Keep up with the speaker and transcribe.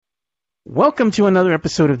Welcome to another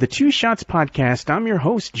episode of the Two Shots Podcast. I'm your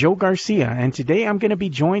host, Joe Garcia, and today I'm going to be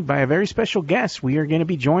joined by a very special guest. We are going to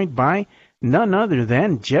be joined by none other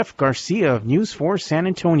than Jeff Garcia of News 4 San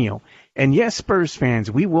Antonio. And yes, Spurs fans,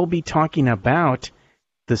 we will be talking about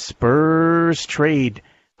the Spurs trade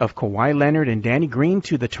of Kawhi Leonard and Danny Green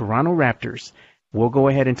to the Toronto Raptors. We'll go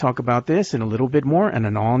ahead and talk about this and a little bit more in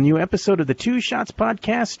an all-new episode of the Two Shots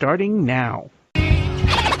Podcast starting now.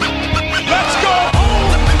 Let's go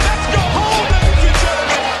home! Let's go home, ladies and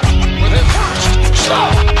gentlemen! With his first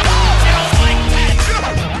shot!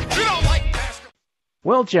 You don't like basketball!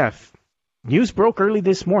 Well, Jeff, news broke early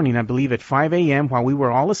this morning, I believe at 5 a.m. while we were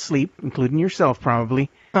all asleep, including yourself probably.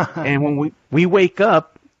 And when we wake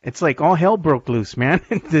up, it's like all hell broke loose, man.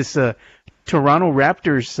 This Toronto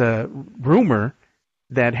Raptors rumor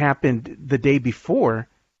that happened the day before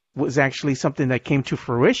was actually something that came to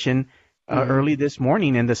fruition early this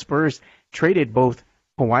morning, and the Spurs traded both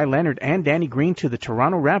Kawhi Leonard and Danny Green to the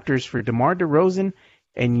Toronto Raptors for DeMar DeRozan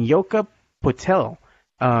and Jakob Poeltl.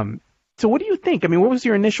 So what do you think? I mean, what was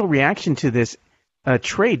your initial reaction to this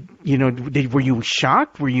trade? You know, were you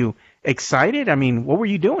shocked? Were you excited? I mean, what were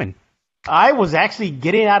you doing? I was actually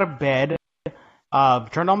getting out of bed,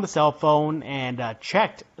 turned on the cell phone, and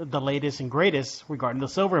checked the latest and greatest regarding the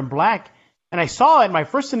silver and black. And I saw it. My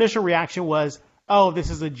first initial reaction was, oh, this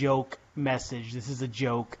is a joke message. This is a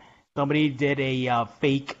joke. Somebody did a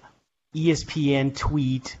fake ESPN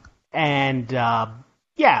tweet. And,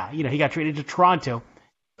 he got traded to Toronto.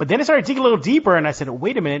 But then I started digging a little deeper, and I said,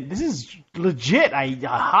 wait a minute, this is legit. I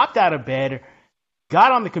hopped out of bed,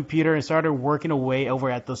 got on the computer, and started working away over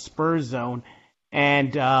at the Spurs Zone.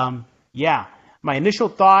 And, my initial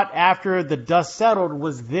thought after the dust settled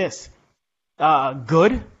was this.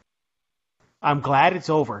 Good. I'm glad it's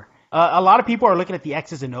over. A lot of people are looking at the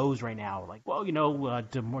X's and O's right now. Like, well, DeMar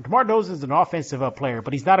DeRozan is an offensive player,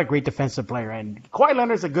 but he's not a great defensive player. And Kawhi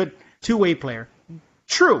Leonard's a good two-way player.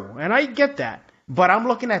 True, and I get that. But I'm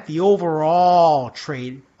looking at the overall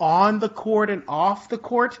trade on the court and off the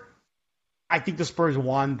court. I think the Spurs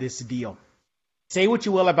won this deal. Say what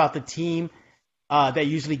you will about the team that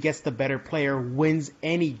usually gets the better player wins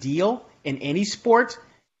any deal in any sport.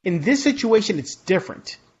 In this situation, it's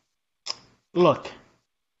different. Look,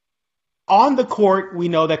 on the court, we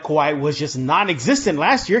know that Kawhi was just non-existent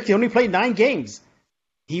last year. He only played 9 games.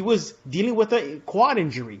 He was dealing with a quad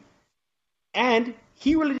injury. And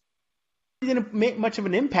he really didn't make much of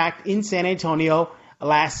an impact in San Antonio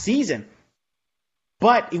last season.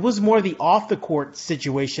 But it was more the off-the-court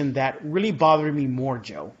situation that really bothered me more,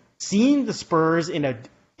 Joe. Seeing the Spurs in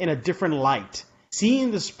a different light. Seeing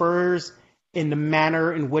the Spurs in the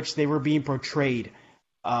manner in which they were being portrayed.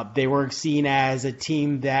 They were seen as a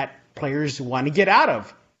team that players want to get out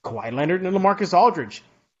of. Kawhi Leonard and LaMarcus Aldridge.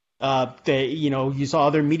 You saw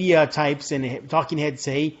other media types and talking heads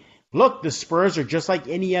say, look, the Spurs are just like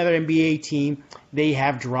any other NBA team. They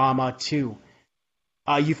have drama too.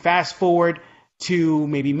 You fast forward to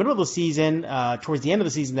maybe middle of the season, towards the end of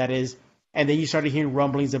the season, that is, and then you started hearing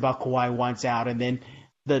rumblings about Kawhi wants out, and then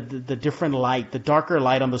the different light, the darker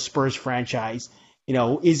light on the Spurs franchise.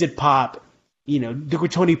 Is it pop? Look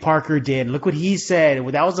what Tony Parker did. Look what he said.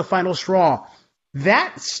 That was the final straw.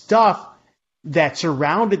 That stuff that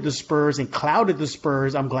surrounded the Spurs and clouded the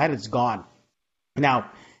Spurs, I'm glad it's gone. Now,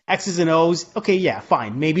 X's and O's, okay, yeah,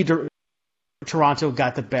 fine. Maybe Toronto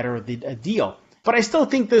got the better of the deal. But I still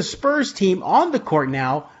think the Spurs team on the court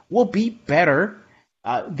now will be better.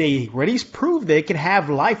 They already proved they can have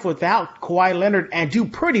life without Kawhi Leonard and do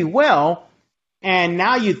pretty well. And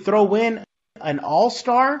now you throw in an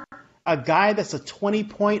all-star, a guy that's a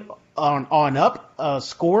 20-point on up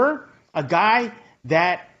scorer, a guy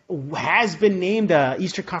that has been named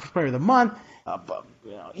Eastern Conference Player of the Month,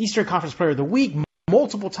 Eastern Conference Player of the Week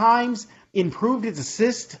multiple times, improved his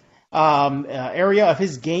assist area of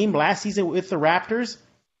his game last season with the Raptors,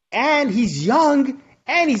 and he's young,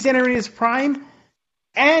 and he's entering his prime,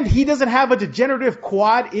 and he doesn't have a degenerative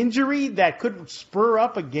quad injury that could spur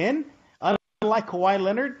up again, unlike Kawhi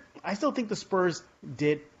Leonard. I still think the Spurs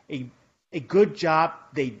did a good job.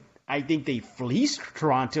 I think they fleeced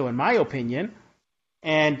Toronto, in my opinion.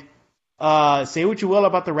 And say what you will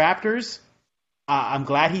about the Raptors. I'm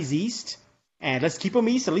glad he's East. And let's keep him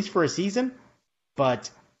East, at least for a season.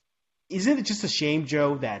 But isn't it just a shame,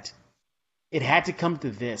 Joe, that it had to come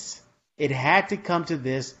to this? It had to come to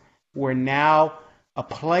this where now a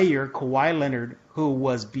player, Kawhi Leonard, who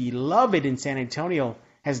was beloved in San Antonio,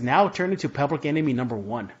 has now turned into public enemy number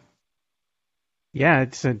 1. Yeah,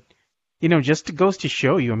 it's just goes to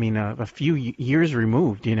show you, a few years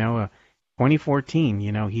removed,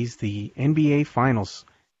 2014, he's the NBA Finals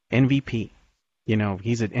MVP.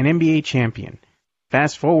 He's an NBA champion.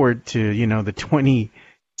 Fast forward to, the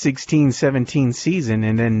 2016-17 season,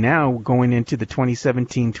 and then now going into the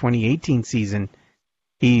 2017-2018 season,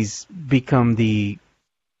 he's become the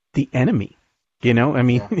enemy.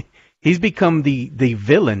 He's become the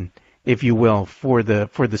villain, if you will, for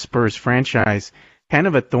the Spurs franchise, kind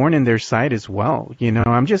of a thorn in their side as well.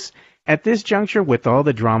 I'm just at this juncture, with all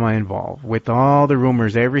the drama involved, with all the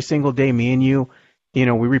rumors every single day, me and you, we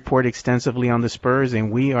report extensively on the Spurs,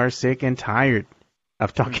 and we are sick and tired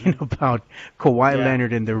of talking about Kawhi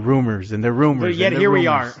Leonard and the rumors and the rumors. But yet here we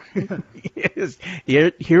are. Yes,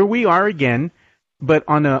 here we are again, but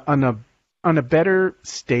on a better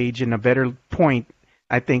stage and a better point,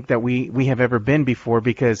 I think, that we have ever been before,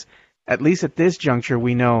 because at least at this juncture,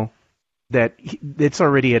 we know that it's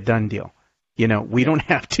already a done deal. We don't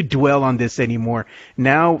have to dwell on this anymore.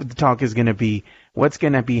 Now the talk is going to be what's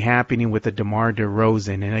going to be happening with a DeMar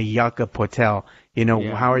DeRozan and a Jakob Poeltl.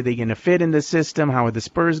 How are they going to fit in the system? How are the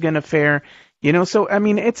Spurs going to fare? So I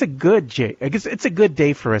mean, it's a good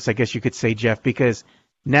day for us, I guess you could say, Jeff, because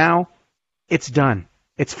now it's done.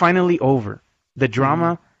 It's finally over. The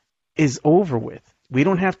drama is over with. We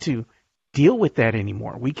don't have to deal with that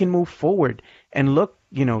anymore. We can move forward and look,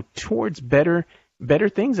 towards better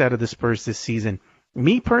things out of the Spurs this season.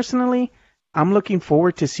 Me personally, I'm looking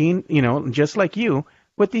forward to seeing, just like you,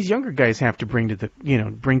 what these younger guys have to bring to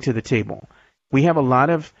the table. We have a lot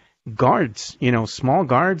of guards, small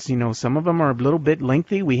guards. Some of them are a little bit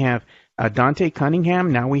lengthy. We have Dante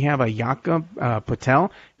Cunningham. Now we have a Jakob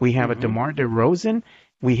Poeltl. We have a DeMar DeRozan.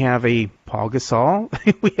 We have a Paul Gasol.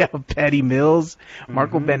 We have a Patty Mills,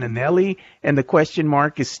 Marco Beninelli. And the question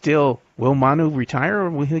mark is still, will Manu retire,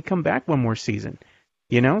 or will he come back one more season?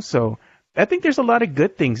 So I think there's a lot of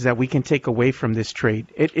good things that we can take away from this trade.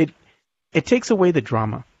 It takes away the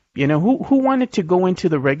drama. Who wanted to go into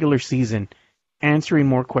the regular season answering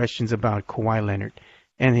more questions about Kawhi Leonard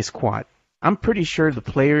and his quad? I'm pretty sure the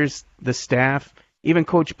players, the staff, even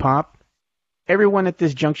Coach Pop, everyone at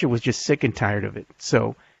this juncture was just sick and tired of it.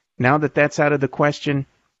 So now that that's out of the question,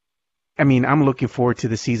 I mean, I'm looking forward to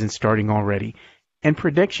the season starting already. And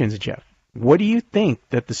predictions, Jeff. What do you think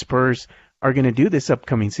that the Spurs are going to do this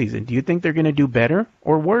upcoming season? Do you think they're going to do better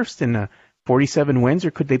or worse than the 47 wins,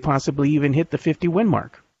 or could they possibly even hit the 50-win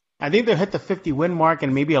mark? I think they'll hit the 50-win mark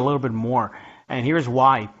and maybe a little bit more. And here's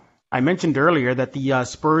why. I mentioned earlier that the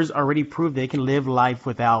Spurs already proved they can live life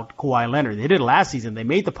without Kawhi Leonard. They did last season. They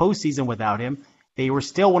made the postseason without him. They were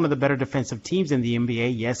still one of the better defensive teams in the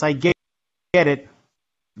NBA. Yes, I get it.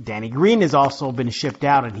 Danny Green has also been shipped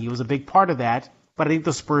out, and he was a big part of that. But I think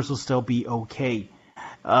the Spurs will still be okay.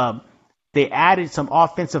 They added some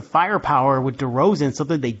offensive firepower with DeRozan,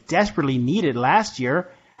 something they desperately needed last year.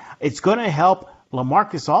 It's going to help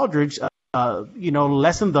LaMarcus Aldridge,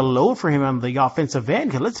 lessen the load for him on the offensive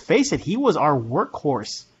end. Because let's face it, he was our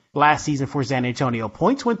workhorse last season for San Antonio.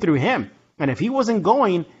 Points went through him. And if he wasn't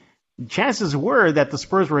going, chances were that the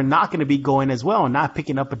Spurs were not going to be going as well and not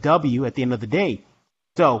picking up a W at the end of the day.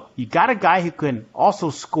 So you got a guy who can also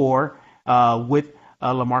score with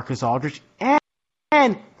LaMarcus Aldridge.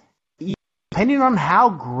 And depending on how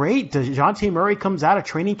great DeJounte Murray comes out of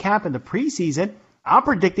training camp in the preseason, I'm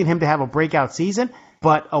predicting him to have a breakout season.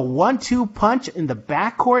 But a 1-2 punch in the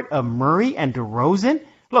backcourt of Murray and DeRozan.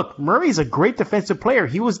 Look, Murray's a great defensive player.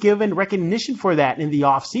 He was given recognition for that in the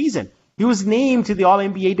offseason. He was named to the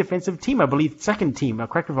All-NBA defensive team, I believe, second team. Now,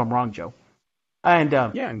 correct me if I'm wrong, Joe. And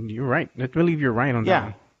yeah, you're right. I believe you're right on that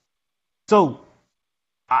one. So,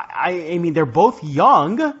 I mean, they're both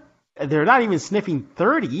young. They're not even sniffing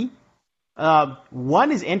 30.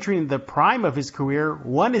 One is entering the prime of his career.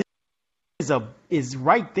 One is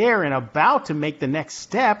right there and about to make the next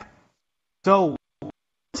step. So,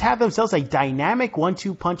 let's have themselves a dynamic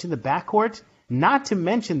 1-2 punch in the backcourt. Not to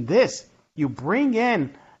mention this, you bring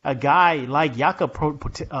in a guy like Jakob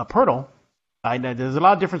Poeltl. I know there's a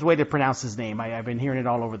lot of different ways to pronounce his name. I've been hearing it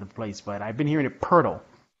all over the place, but I've been hearing it Poeltl.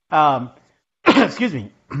 Excuse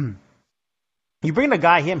me. You bring a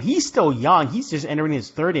guy, he's still young. He's just entering his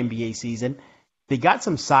third NBA season. They got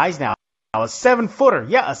some size now. A 7-footer.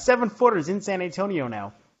 Yeah, a 7-footer is in San Antonio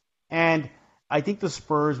now. And I think the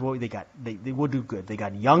Spurs, they will do good. They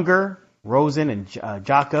got younger, Rosen and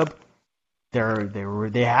Jakob.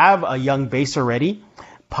 They have a young base already.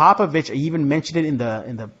 Popovich even mentioned it in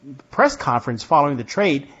the press conference following the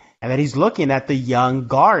trade, and that he's looking at the young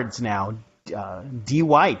guards now.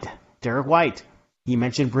 Derek White. He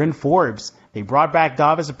mentioned Bryn Forbes. They brought back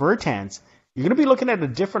Davis Bertans. You're going to be looking at a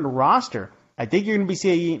different roster. I think you're going to be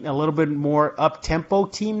seeing a little bit more up-tempo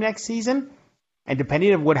team next season. And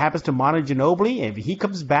depending on what happens to Manu Ginobili, if he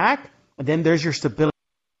comes back, then there's your stability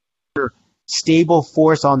stable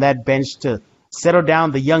force on that bench to settle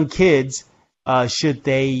down the young kids should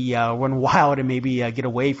they run wild and maybe get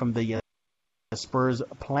away from the Spurs'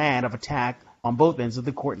 plan of attack on both ends of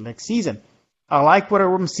the court next season. I like what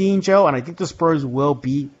I'm seeing, Joe, and I think the Spurs will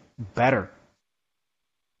be better.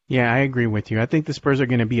 Yeah, I agree with you. I think the Spurs are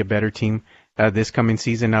going to be a better team this coming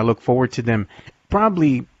season. I look forward to them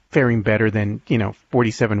probably faring better than,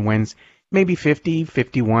 47 wins, maybe 50,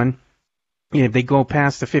 51. If they go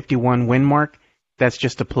past the 51 win mark, that's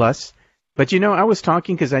just a plus. But, I was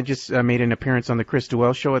talking because I just made an appearance on the Chris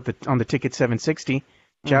Duell show on the Ticket 760.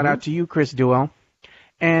 Shout out to you, Chris Duell.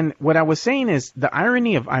 And what I was saying is the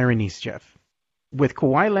irony of ironies, Jeff. With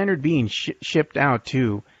Kawhi Leonard being shipped out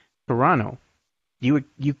to Toronto,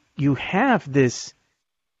 you have this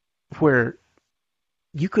where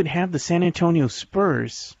you could have the San Antonio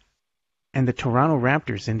Spurs and the Toronto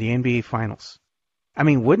Raptors in the NBA Finals. I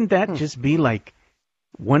mean, wouldn't that just be like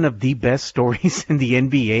one of the best stories in the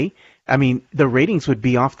NBA? I mean, the ratings would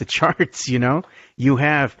be off the charts, You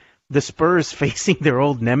have the Spurs facing their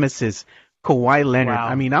old nemesis, Kawhi Leonard. Wow.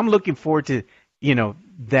 I mean, I'm looking forward to,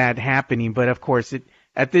 that happening. But, of course,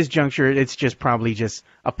 at this juncture, it's just probably just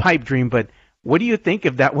a pipe dream. But what do you think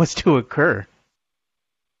if that was to occur?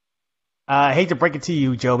 I hate to break it to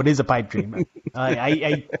you, Joe, but it is a pipe dream.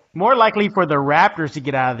 I more likely for the Raptors to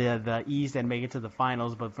get out of the East and make it to the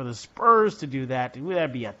finals, but for the Spurs to do that,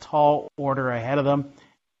 that'd be a tall order ahead of them.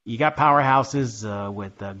 You got powerhouses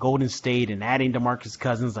with Golden State and adding DeMarcus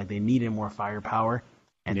Cousins, like they needed more firepower.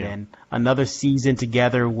 And then another season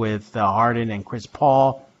together with Harden and Chris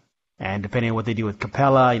Paul. And depending on what they do with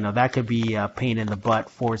Capella, that could be a pain in the butt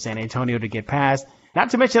for San Antonio to get past.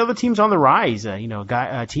 Not to mention other teams on the rise.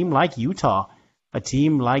 A team like Utah, a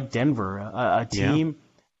team like Denver, a team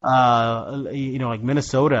like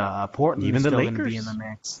Minnesota, Portland, even still the going to be in the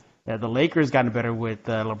mix. The Lakers gotten better with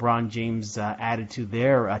LeBron James added to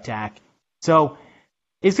their attack. So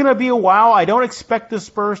it's going to be a while. I don't expect the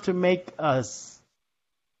Spurs to make a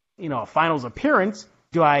finals appearance.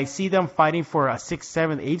 Do I see them fighting for a 6th,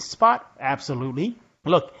 7th, 8th spot? Absolutely.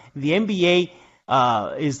 Look, the NBA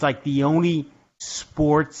is like the only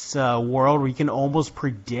sports world where you can almost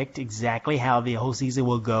predict exactly how the whole season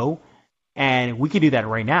will go. And we can do that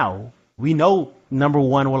right now. We know number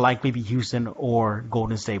one will likely be Houston or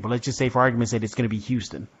Golden State. But let's just say, for argument's sake, it's going to be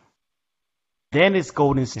Houston. Then it's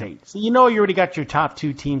Golden State. So you already got your top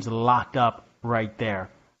two teams locked up right there.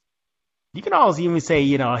 You can always even say,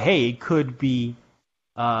 hey, it could be,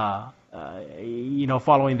 following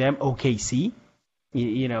them, OKC.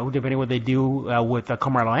 Depending what they do with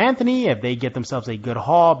Carmelo Anthony, if they get themselves a good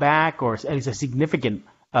haul back or at least a significant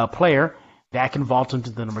player, that can vault them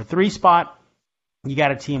to the number 3 spot. You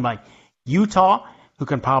got a team like Utah, who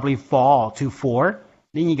can probably fall to 4.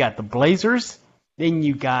 Then you got the Blazers. Then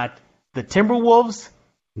you got the Timberwolves.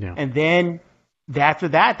 Yeah. And then after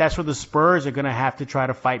that, that's where the Spurs are going to have to try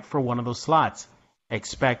to fight for one of those slots.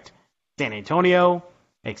 Expect San Antonio,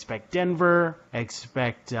 expect Denver,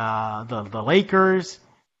 expect the Lakers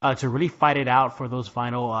to really fight it out for those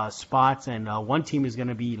final spots. And one team is going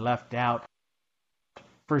to be left out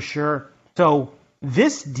for sure. So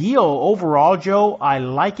this deal overall, Joe, I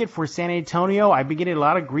like it for San Antonio. I've been getting a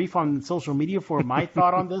lot of grief on social media for my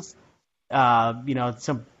thought on this.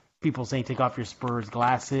 Some people saying take off your Spurs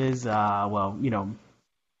glasses. I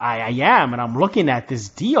am, and I'm looking at this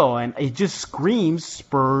deal, and it just screams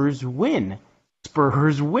Spurs win.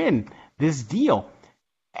 Spurs win this deal.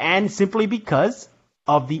 And simply because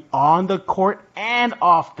of the on-the-court and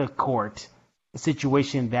off-the-court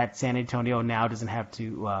situation that San Antonio now doesn't have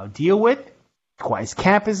to deal with. Kawhi's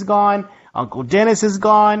camp is gone. Uncle Dennis is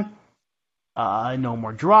gone. No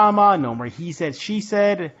more drama. No more he said, she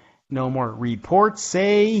said. No more reports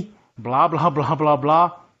say. Blah, blah, blah, blah,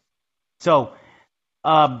 blah. So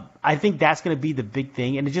I think that's going to be the big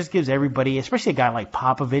thing. And it just gives everybody, especially a guy like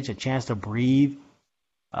Popovich, a chance to breathe.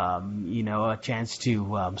 A chance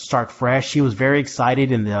to start fresh. He was very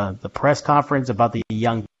excited in the press conference about the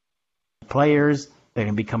young players that are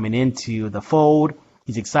going to be coming into the fold.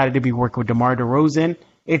 He's excited to be working with DeMar DeRozan.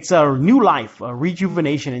 It's a new life, a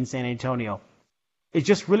rejuvenation in San Antonio. It's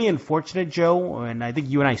just really unfortunate, Joe, and I think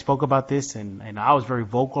you and I spoke about this, and I was very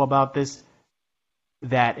vocal about this,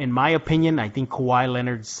 that in my opinion, I think Kawhi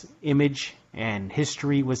Leonard's image and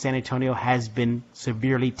history with San Antonio has been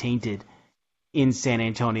severely tainted in San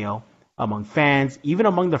Antonio among fans, even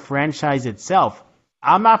among the franchise itself.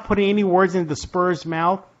 I'm not putting any words into the Spurs'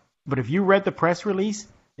 mouth, but if you read the press release,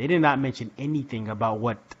 they did not mention anything about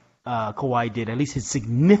what Kawhi did, at least his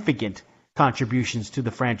significant contributions to the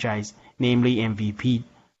franchise, namely MVP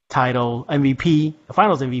title, MVP,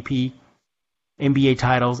 Finals MVP, NBA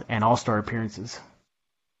titles, and All-Star appearances.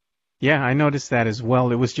 Yeah, I noticed that as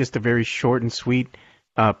well. It was just a very short and sweet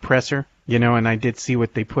presser, and I did see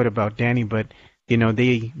what they put about Danny, but,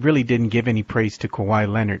 they really didn't give any praise to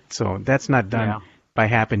Kawhi Leonard. So that's not done by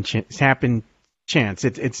happen chance.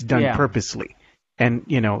 It's done purposely. And,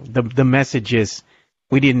 the message is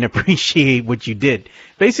we didn't appreciate what you did.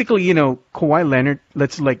 Basically, Kawhi Leonard,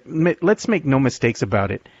 let's make no mistakes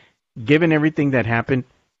about it. Given everything that happened,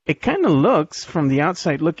 it kind of looks from the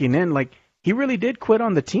outside looking in like he really did quit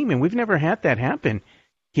on the team, and we've never had that happen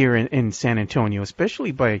here in San Antonio,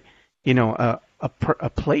 especially by, a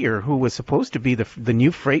player who was supposed to be the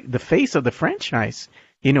face of the franchise,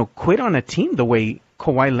 quit on a team the way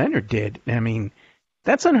Kawhi Leonard did. I mean,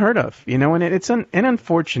 that's unheard of, and it's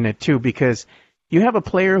unfortunate too, because you have a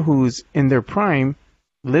player who's in their prime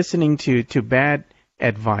listening to bad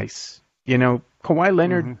advice. Kawhi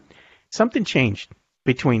Leonard, something changed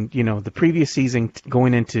between, the previous season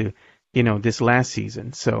going into, this last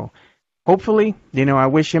season. So hopefully, I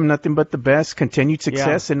wish him nothing but the best, continued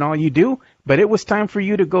success in all you do. But it was time for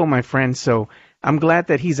you to go, my friend. So I'm glad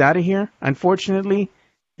that he's out of here. Unfortunately,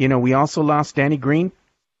 we also lost Danny Green.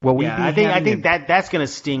 I think that's going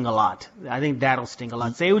to sting a lot. I think that'll sting a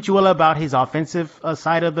lot. Say what you will about his offensive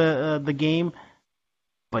side of the game,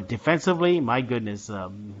 but defensively, my goodness,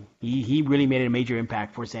 he really made a major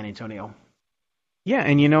impact for San Antonio. Yeah,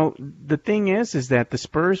 and the thing is that the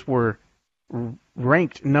Spurs were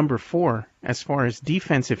ranked number 4 as far as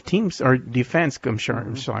defensive teams or defense.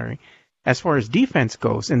 I'm sorry, as far as defense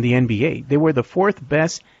goes in the NBA, they were the 4th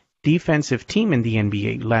best defensive team in the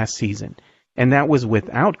NBA last season, and that was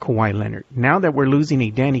without Kawhi Leonard. Now that we're losing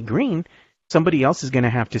a Danny Green, somebody else is going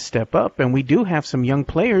to have to step up, and we do have some young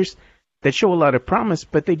players that show a lot of promise,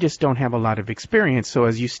 but they just don't have a lot of experience. So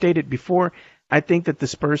as you stated before, I think that the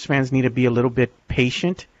Spurs fans need to be a little bit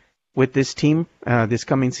patient with this team this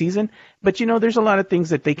coming season. But, there's a lot of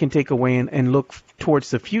things that they can take away and look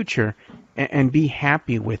towards the future and be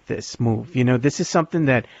happy with this move. This is something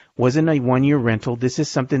that wasn't a one-year rental. This is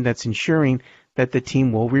something that's ensuring that the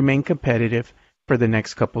team will remain competitive for the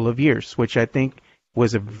next couple of years, which I think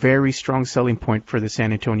was a very strong selling point for the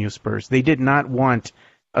San Antonio Spurs. They did not want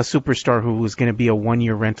a superstar who was going to be a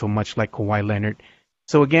one-year rental, much like Kawhi Leonard.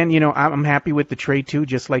 So again, I'm happy with the trade too,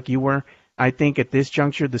 just like you were. I think at this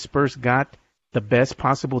juncture, the Spurs got the best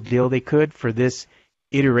possible deal they could for this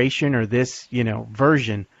iteration or this,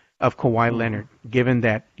 version of Kawhi Leonard, given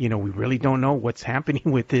that, we really don't know what's happening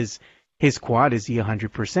with his quad. Is he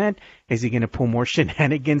 100%? Is he going to pull more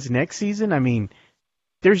shenanigans next season? I mean,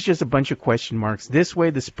 there's just a bunch of question marks. This way,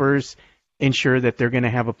 the Spurs ensure that they're going to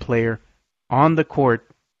have a player on the court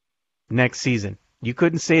next season. You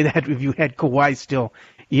couldn't say that if you had Kawhi still,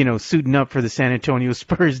 suiting up for the San Antonio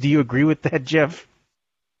Spurs. Do you agree with that, Jeff?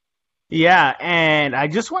 Yeah, and I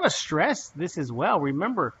just want to stress this as well.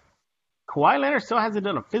 Remember, Kawhi Leonard still hasn't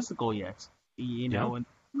done a physical yet. And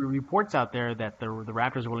reports out there that the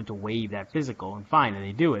Raptors are willing to waive that physical, and fine, and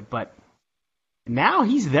they do it. But now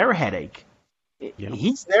he's their headache. Yep.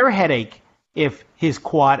 He's their headache if his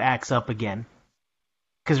quad acts up again.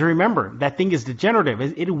 Because remember, that thing is degenerative.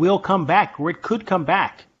 It will come back, or it could come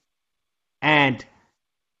back. And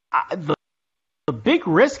the big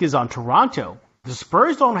risk is on Toronto. The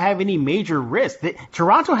Spurs don't have any major risk.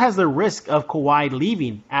 Toronto has the risk of Kawhi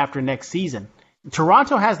leaving after next season.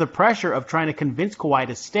 Toronto has the pressure of trying to convince Kawhi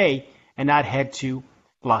to stay and not head to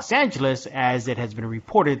Los Angeles, as it has been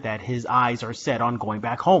reported that his eyes are set on going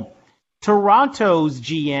back home. Toronto's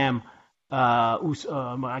GM, I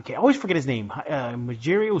always forget his name,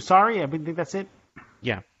 Majiri Usari, I think that's it.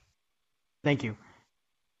 Yeah. Thank you.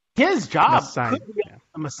 His job Masai.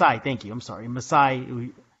 Masai, thank you. I'm sorry.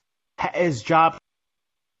 Masai, his job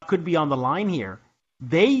could be on the line here.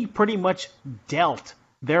 They pretty much dealt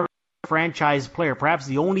their franchise player, perhaps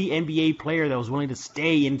the only NBA player that was willing to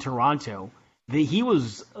stay in Toronto. He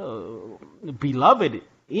was beloved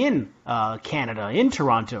in Canada, in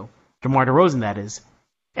Toronto. DeMar DeRozan, that is.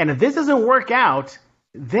 And if this doesn't work out,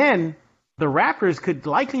 then the Raptors could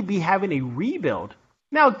likely be having a rebuild.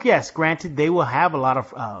 Now, yes, granted, they will have a lot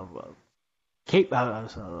of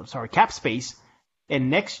cap space in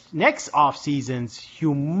next offseason's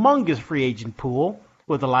humongous free agent pool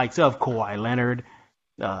with the likes of Kawhi Leonard,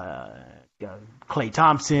 Klay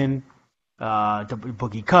Thompson,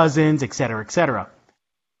 Boogie Cousins, et cetera, et cetera.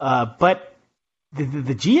 But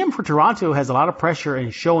the GM for Toronto has a lot of pressure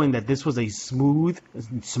in showing that this was a smooth,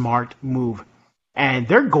 smart move. And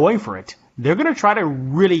they're going for it. They're going to try to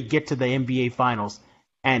really get to the NBA Finals.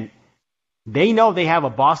 And they know they have a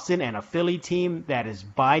Boston and a Philly team that is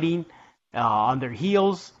biting on their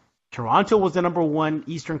heels. Toronto was the number one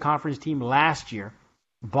Eastern Conference team last year.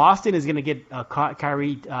 Boston is going to get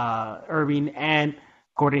Kyrie Irving and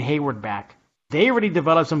Gordon Hayward back. They already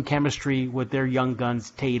developed some chemistry with their young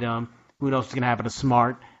guns, Tatum. Who knows what's going to happen to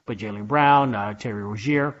Smart? But Jaylen Brown, Terry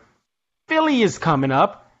Rozier. Philly is coming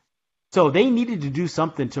up. So they needed to do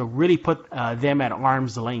something to really put them at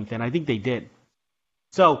arm's length, and I think they did.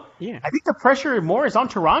 So Yeah. I think the pressure more is on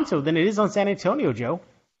Toronto than it is on San Antonio, Joe.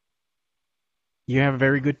 You have a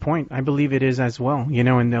very good point. I believe it is as well.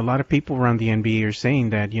 And a lot of people around the NBA are saying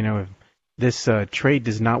that, if this trade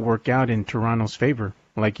does not work out in Toronto's favor,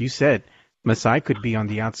 like you said, Masai could be on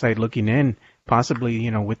the outside looking in, possibly,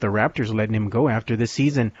 with the Raptors letting him go after this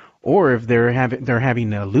season, or if they're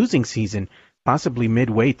having a losing season, possibly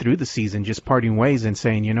midway through the season, just parting ways and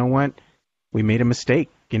saying, you know what, we made a mistake.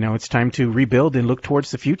 It's time to rebuild and look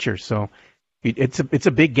towards the future. So it's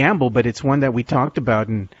a big gamble, but it's one that we talked about,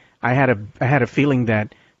 and I had a feeling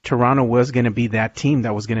that Toronto was going to be that team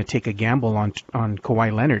that was going to take a gamble on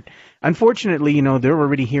Kawhi Leonard. Unfortunately, they're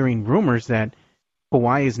already hearing rumors that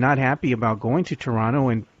Kawhi is not happy about going to Toronto,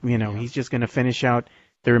 and he's just going to finish out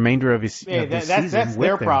the remainder of his season. That's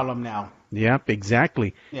their problem now. Yep,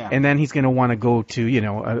 exactly. Yeah. And then he's going to want to go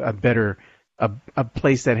to a better a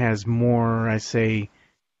place that has more, I say,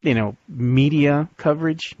 media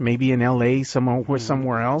coverage, maybe in LA,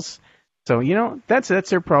 somewhere else. So, that's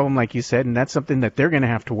their problem, like you said, and that's something that they're going to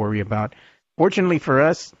have to worry about. Fortunately for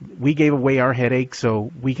us, we gave away our headache,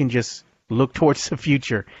 so we can just look towards the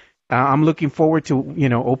future. I'm looking forward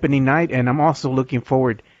to, opening night, and I'm also looking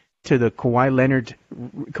forward to the Kawhi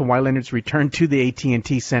Leonard's return to the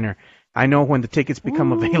AT&T Center. I know when the tickets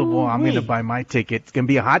become available, I'm going to buy my ticket. It's going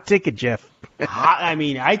to be a hot ticket, Jeff.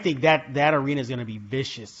 I think that arena is going to be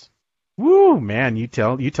vicious. Woo, man! You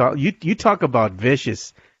talk about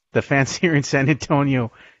vicious. The fans here in San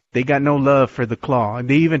Antonio, they got no love for the Claw.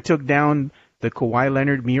 They even took down the Kawhi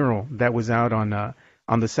Leonard mural that was out on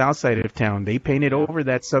the south side of town. They painted over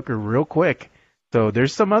that sucker real quick. So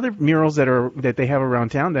there's some other murals that they have around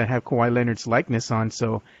town that have Kawhi Leonard's likeness on.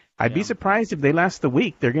 So I'd be surprised if they last the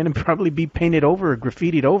week. They're going to probably be painted over or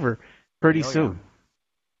graffitied over pretty soon.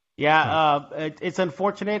 Yeah, it's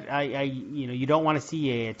unfortunate. You don't want to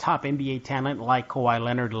see a top NBA talent like Kawhi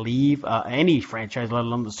Leonard leave any franchise, let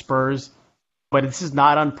alone the Spurs. But this is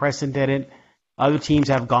not unprecedented. Other teams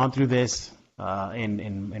have gone through this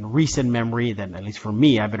in recent memory. Then, at least for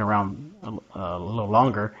me, I've been around a little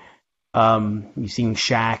longer. You've seen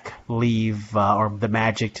Shaq leave or the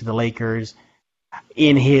Magic to the Lakers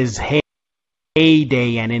in his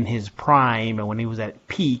heyday and in his prime, and when he was at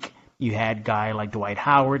peak. You had a guy like Dwight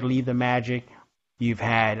Howard leave the Magic. You've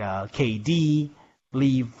had KD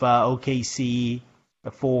leave OKC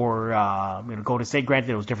for Golden State. Granted,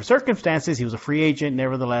 it was different circumstances. He was a free agent,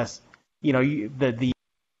 nevertheless. The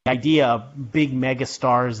idea of big mega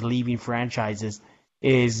stars leaving franchises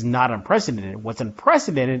is not unprecedented. What's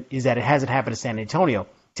unprecedented is that it hasn't happened to San Antonio.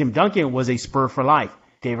 Tim Duncan was a Spur for life.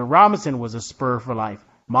 David Robinson was a Spur for life.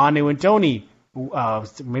 Manu and Tony,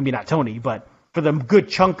 maybe not Tony, but for the good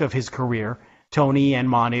chunk of his career, Tony and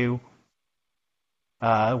Manu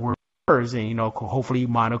were Spurs, and hopefully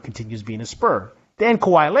Manu continues being a Spur. Then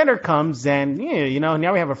Kawhi Leonard comes, and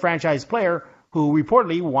now we have a franchise player who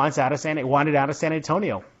reportedly wanted out of San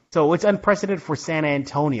Antonio. So it's unprecedented for San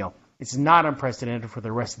Antonio. It's not unprecedented for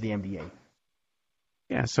the rest of the NBA.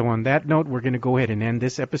 Yeah, so on that note, we're going to go ahead and end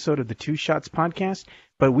this episode of the Two Shots podcast,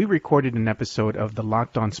 but we recorded an episode of the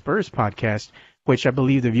Locked On Spurs podcast, which I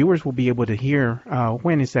believe the viewers will be able to hear.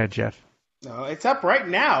 When is that, Jeff? It's up right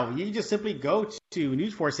now. You just simply go to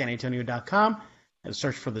newsforsanantonio.com and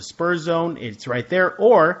search for the Spurs Zone. It's right there.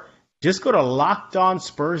 Or just go to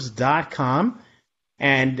lockedonspurs.com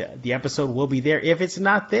and the episode will be there. If it's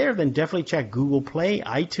not there, then definitely check Google Play,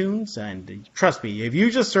 iTunes, and trust me, if you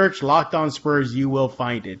just search Locked On Spurs, you will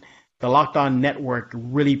find it. The Locked On Network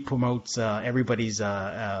really promotes everybody's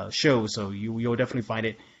show, so you'll definitely find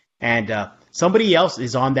it. And somebody else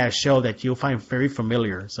is on that show that you'll find very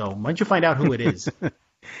familiar. So why don't you find out who it is?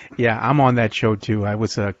 Yeah, I'm on that show too. I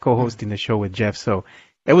was co-hosting the show with Jeff, so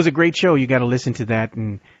it was a great show. You got to listen to that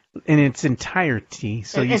in its entirety.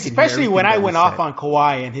 So you especially when I went off on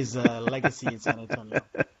Kawhi and his legacy in San Antonio.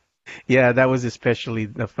 Yeah, that was especially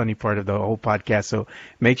the funny part of the whole podcast. So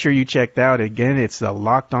make sure you check that out. Again, it's the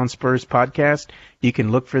Locked On Spurs podcast. You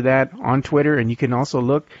can look for that on Twitter, and you can also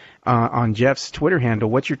look on Jeff's Twitter handle.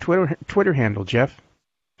 What's your Twitter handle, Jeff?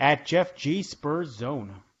 At Jeff G Spurs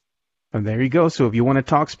Zone. And there you go. So if you want to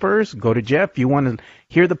talk Spurs, go to Jeff. If you want to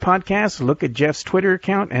hear the podcast, look at Jeff's Twitter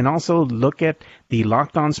account, and also look at the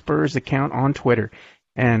Locked On Spurs account on Twitter.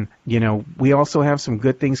 And, we also have some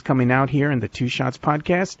good things coming out here in the Two Shots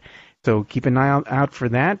podcast. So keep an eye out for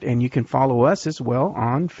that. And you can follow us as well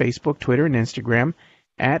on Facebook, Twitter, and Instagram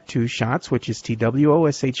at Two Shots, which is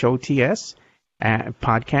TWOSHOTS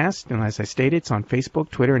podcast. And as I stated, it's on Facebook,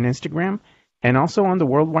 Twitter, and Instagram. And also on the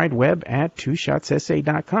World Wide Web at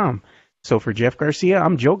twoshotssa.com. So for Jeff Garcia,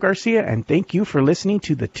 I'm Joe Garcia, and thank you for listening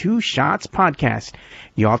to the Two Shots podcast.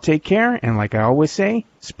 You all take care, and like I always say,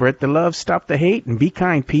 spread the love, stop the hate, and be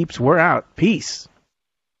kind, peeps. We're out. Peace.